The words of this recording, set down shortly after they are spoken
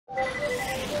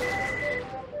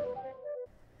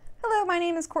Hello, my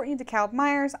name is Courtney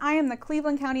DeKalb-Myers. I am the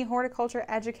Cleveland County Horticulture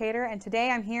Educator, and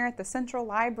today I'm here at the Central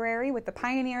Library with the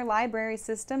Pioneer Library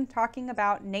System talking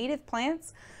about native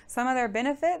plants, some of their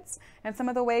benefits, and some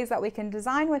of the ways that we can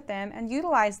design with them and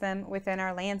utilize them within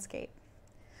our landscape.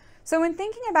 So when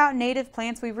thinking about native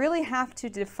plants, we really have to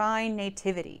define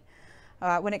nativity.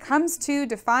 When it comes to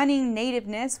defining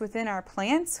nativeness within our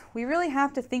plants, we really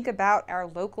have to think about our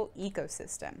local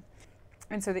ecosystem.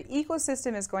 And so the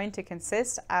ecosystem is going to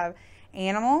consist of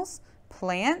animals,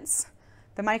 plants,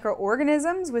 the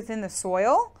microorganisms within the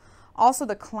soil, also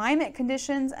the climate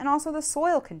conditions, and also the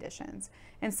soil conditions.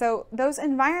 And so those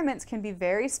environments can be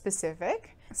very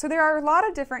specific. So there are a lot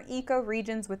of different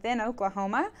ecoregions within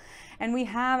Oklahoma, and we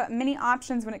have many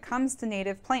options when it comes to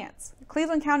native plants.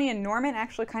 Cleveland County and Norman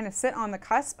actually kind of sit on the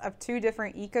cusp of two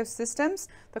different ecosystems,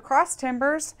 the cross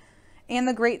timbers and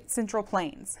the Great Central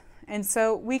Plains. And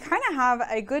so we kind of have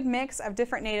a good mix of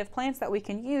different native plants that we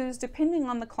can use depending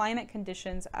on the climate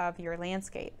conditions of your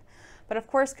landscape. But of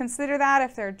course, consider that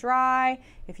if they're dry,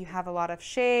 if you have a lot of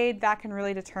shade, that can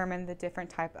really determine the different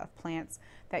type of plants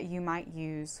that you might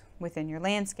use within your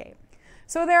landscape.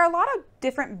 So there are a lot of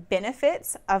different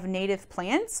benefits of native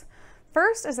plants.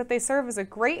 First is that they serve as a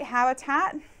great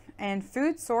habitat and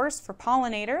food source for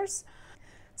pollinators.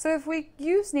 So if we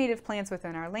use native plants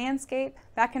within our landscape,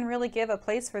 that can really give a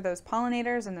place for those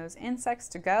pollinators and those insects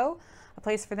to go, a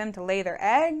place for them to lay their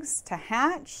eggs, to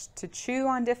hatch, to chew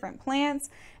on different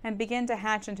plants, and begin to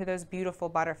hatch into those beautiful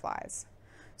butterflies.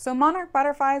 So monarch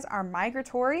butterflies are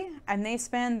migratory, and they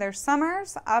spend their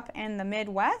summers up in the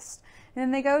Midwest, and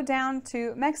then they go down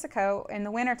to Mexico in the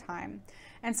wintertime.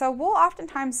 And so we'll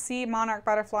oftentimes see monarch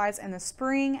butterflies in the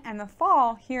spring and the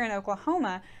fall here in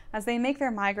Oklahoma as they make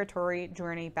their migratory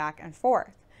journey back and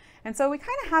forth. And so we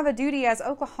kind of have a duty as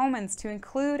Oklahomans to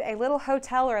include a little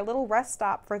hotel or a little rest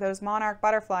stop for those monarch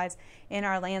butterflies in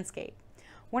our landscape.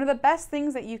 One of the best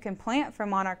things that you can plant for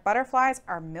monarch butterflies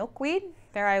are milkweed.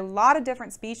 There are a lot of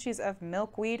different species of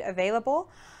milkweed available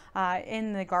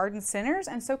in the garden centers,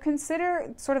 and so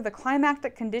consider sort of the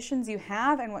climatic conditions you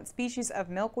have and what species of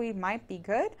milkweed might be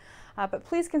good, but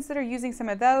please consider using some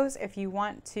of those if you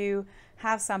want to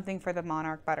have something for the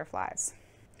monarch butterflies.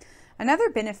 Another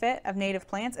benefit of native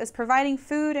plants is providing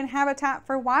food and habitat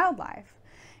for wildlife.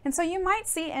 And so you might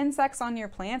see insects on your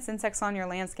plants, insects on your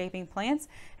landscaping plants,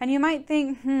 and you might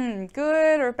think,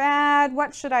 good or bad,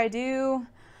 what should I do?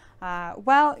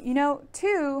 Well, you know,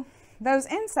 those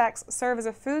insects serve as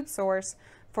a food source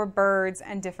for birds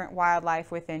and different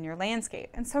wildlife within your landscape.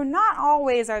 And so not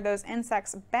always are those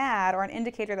insects bad or an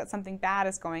indicator that something bad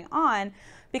is going on,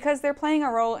 because they're playing a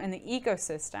role in the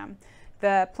ecosystem.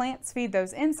 The plants feed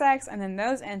those insects, and then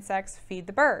those insects feed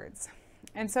the birds.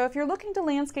 And so if you're looking to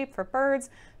landscape for birds,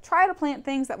 try to plant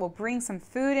things that will bring some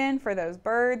food in for those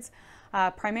birds.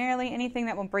 Primarily anything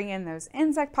that will bring in those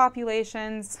insect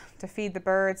populations to feed the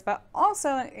birds, but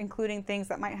also including things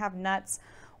that might have nuts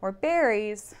or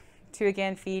berries to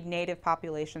again feed native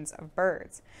populations of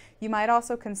birds. You might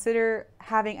also consider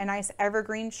having a nice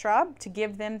evergreen shrub to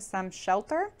give them some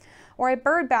shelter, or a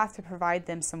bird bath to provide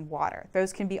them some water.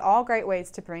 Those can be all great ways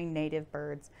to bring native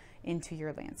birds into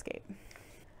your landscape.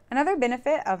 Another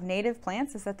benefit of native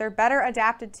plants is that they're better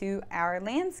adapted to our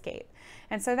landscape.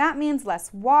 And so that means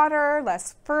less water,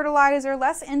 less fertilizer,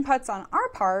 less inputs on our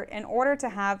part in order to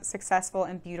have successful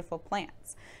and beautiful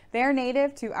plants. They're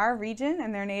native to our region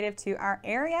and they're native to our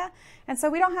area. And so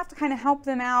we don't have to kind of help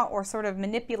them out or sort of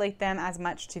manipulate them as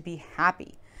much to be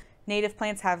happy. Native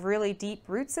plants have really deep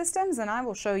root systems, and I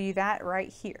will show you that right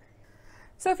here.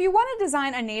 So if you want to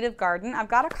design a native garden, I've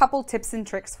got a couple tips and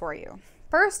tricks for you.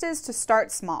 First is to start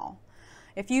small.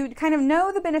 If you kind of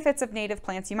know the benefits of native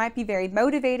plants, you might be very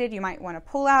motivated. You might want to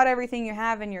pull out everything you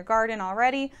have in your garden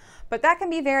already, but that can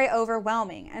be very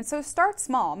overwhelming. And so start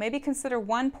small. Maybe consider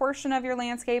one portion of your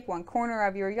landscape, one corner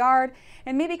of your yard,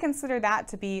 and maybe consider that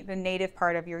to be the native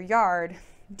part of your yard.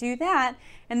 Do that,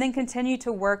 and then continue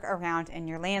to work around in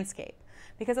your landscape,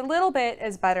 because a little bit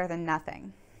is better than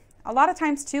nothing. A lot of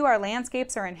times too, our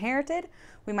landscapes are inherited.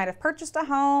 We might have purchased a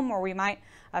home, or we might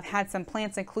have had some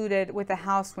plants included with the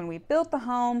house when we built the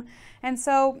home. And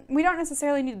so we don't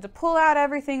necessarily need to pull out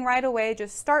everything right away.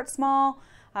 Just start small,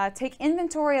 take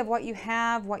inventory of what you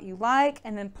have, what you like,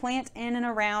 and then plant in and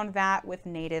around that with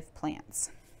native plants.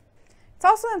 It's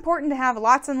also important to have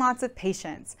lots and lots of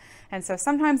patience. And so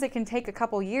sometimes it can take a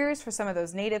couple years for some of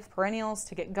those native perennials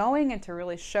to get going and to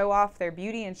really show off their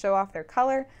beauty and show off their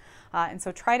color. And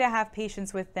so try to have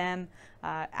patience with them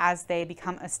as they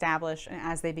become established and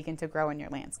as they begin to grow in your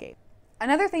landscape.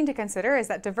 Another thing to consider is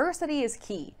that diversity is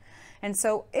key. And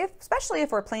so especially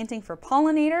if we're planting for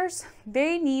pollinators,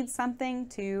 they need something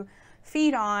to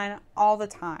feed on all the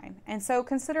time. And so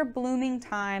consider blooming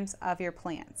times of your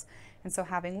plants. And so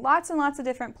having lots and lots of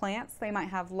different plants, they might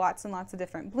have lots and lots of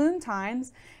different bloom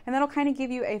times, and that'll kind of give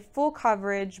you a full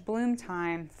coverage bloom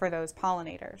time for those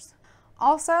pollinators.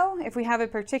 Also, if we have a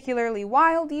particularly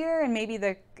wild year and maybe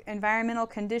the environmental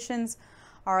conditions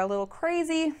are a little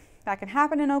crazy, that can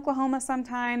happen in Oklahoma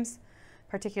sometimes,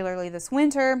 particularly this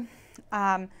winter.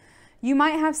 You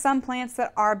might have some plants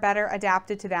that are better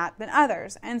adapted to that than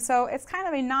others. And so it's kind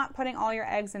of a not putting all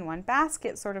your eggs in one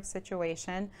basket sort of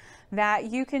situation,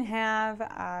 that you can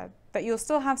have, but you'll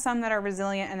still have some that are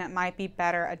resilient and that might be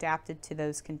better adapted to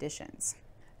those conditions.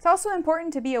 It's also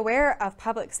important to be aware of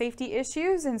public safety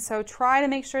issues, and so try to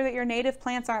make sure that your native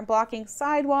plants aren't blocking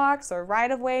sidewalks or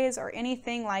right-of-ways or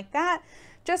anything like that.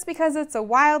 Just because it's a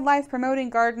wildlife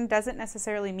promoting garden doesn't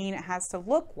necessarily mean it has to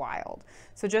look wild.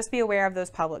 So just be aware of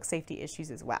those public safety issues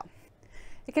as well.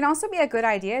 It can also be a good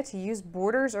idea to use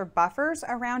borders or buffers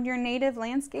around your native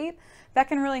landscape. That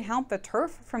can really help the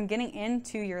turf from getting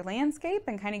into your landscape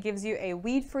and kind of gives you a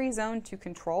weed-free zone to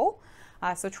control.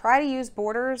 So try to use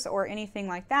borders or anything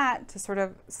like that to sort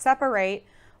of separate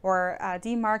or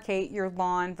demarcate your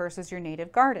lawn versus your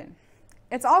native garden.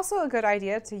 It's also a good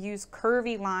idea to use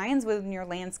curvy lines within your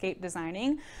landscape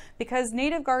designing, because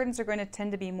native gardens are going to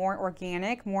tend to be more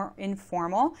organic, more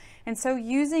informal, and so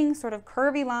using sort of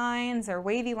curvy lines or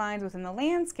wavy lines within the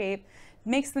landscape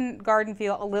makes the garden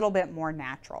feel a little bit more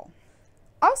natural.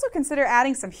 Also consider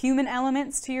adding some human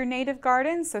elements to your native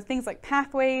garden, so things like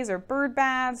pathways or bird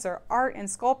baths or art and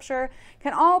sculpture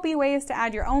can all be ways to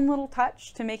add your own little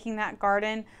touch to making that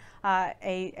garden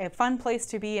a fun place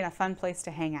to be and a fun place to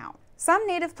hang out. Some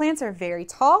native plants are very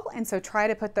tall, and so try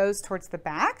to put those towards the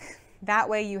back. That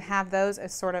way you have those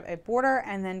as sort of a border,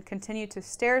 and then continue to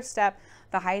stair step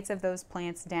the heights of those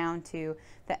plants down to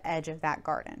the edge of that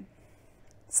garden.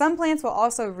 Some plants will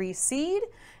also reseed,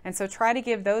 and so try to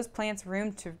give those plants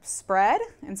room to spread.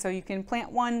 And so you can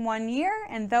plant one year,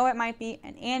 and though it might be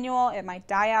an annual, it might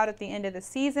die out at the end of the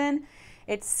season,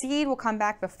 its seed will come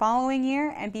back the following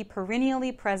year and be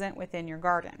perennially present within your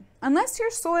garden. Unless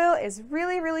your soil is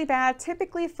really, really bad,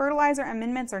 typically fertilizer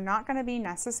amendments are not going to be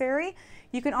necessary.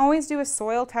 You can always do a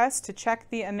soil test to check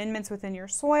the amendments within your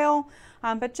soil,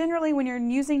 but generally when you're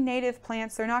using native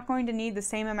plants, they're not going to need the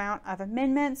same amount of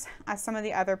amendments as some of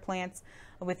the other plants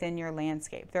within your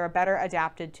landscape. They're better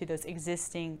adapted to those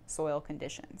existing soil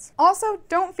conditions. Also,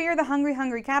 don't fear the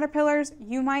hungry caterpillars.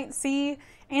 You might see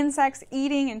insects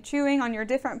eating and chewing on your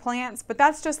different plants, but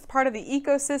that's just part of the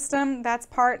ecosystem.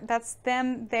 That's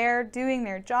them there doing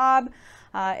their job.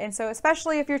 And so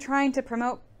especially if you're trying to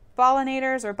promote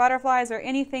pollinators or butterflies or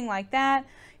anything like that,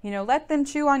 let them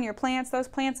chew on your plants. Those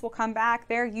plants will come back.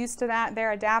 They're used to that.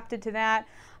 They're adapted to that.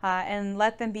 And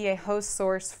let them be a host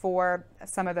source for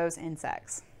some of those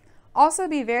insects. Also,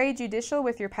 be very judicial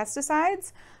with your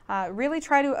pesticides. Really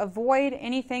try to avoid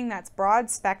anything that's broad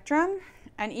spectrum,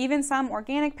 and even some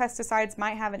organic pesticides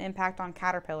might have an impact on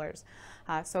caterpillars.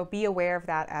 So be aware of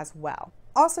that as well.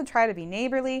 Also try to be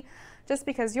neighborly. Just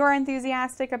because you're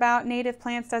enthusiastic about native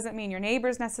plants doesn't mean your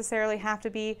neighbors necessarily have to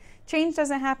be. Change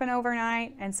doesn't happen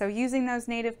overnight, and so using those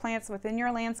native plants within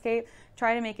your landscape,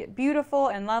 try to make it beautiful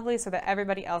and lovely so that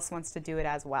everybody else wants to do it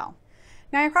as well.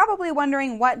 Now you're probably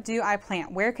wondering, what do I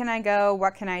plant? Where can I go?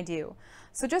 What can I do?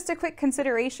 So just a quick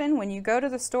consideration, when you go to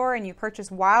the store and you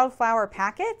purchase wildflower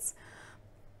packets,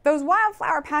 those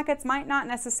wildflower packets might not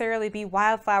necessarily be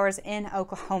wildflowers in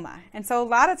Oklahoma. And so a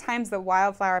lot of times the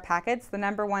wildflower packets, the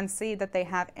 #1 seed that they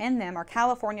have in them are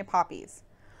California poppies.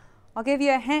 I'll give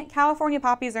you a hint, California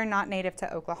poppies are not native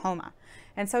to Oklahoma.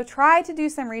 And so try to do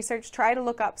some research, try to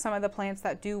look up some of the plants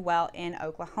that do well in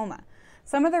Oklahoma.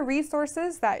 Some of the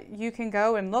resources that you can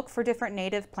go and look for different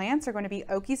native plants are going to be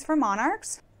Okies for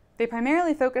Monarchs. They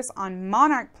primarily focus on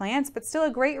monarch plants, but still a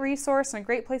great resource and a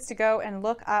great place to go and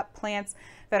look up plants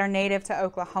that are native to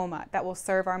Oklahoma that will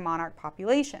serve our monarch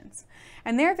populations.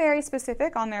 And they're very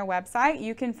specific on their website.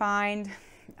 You can find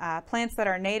plants that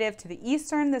are native to the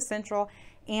eastern, the central,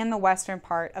 and the western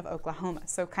part of Oklahoma.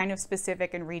 So kind of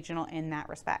specific and regional in that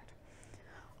respect.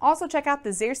 Also check out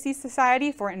the Xerces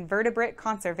Society for Invertebrate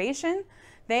Conservation.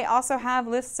 They also have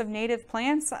lists of native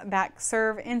plants that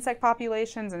serve insect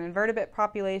populations and invertebrate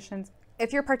populations.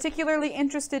 If you're particularly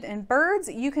interested in birds,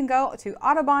 you can go to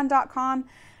audubon.com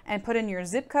and put in your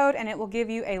zip code, and it will give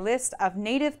you a list of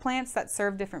native plants that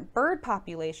serve different bird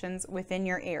populations within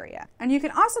your area. And you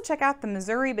can also check out the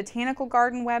Missouri Botanical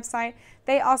Garden website.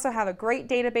 They also have a great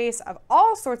database of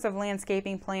all sorts of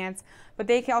landscaping plants, but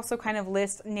they can also kind of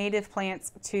list native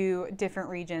plants to different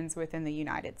regions within the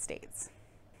United States.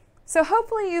 So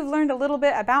hopefully you've learned a little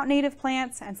bit about native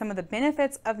plants and some of the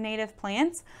benefits of native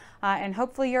plants, and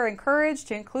hopefully you're encouraged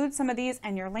to include some of these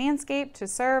in your landscape to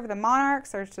serve the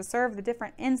monarchs or to serve the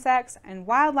different insects and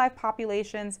wildlife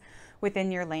populations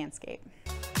within your landscape.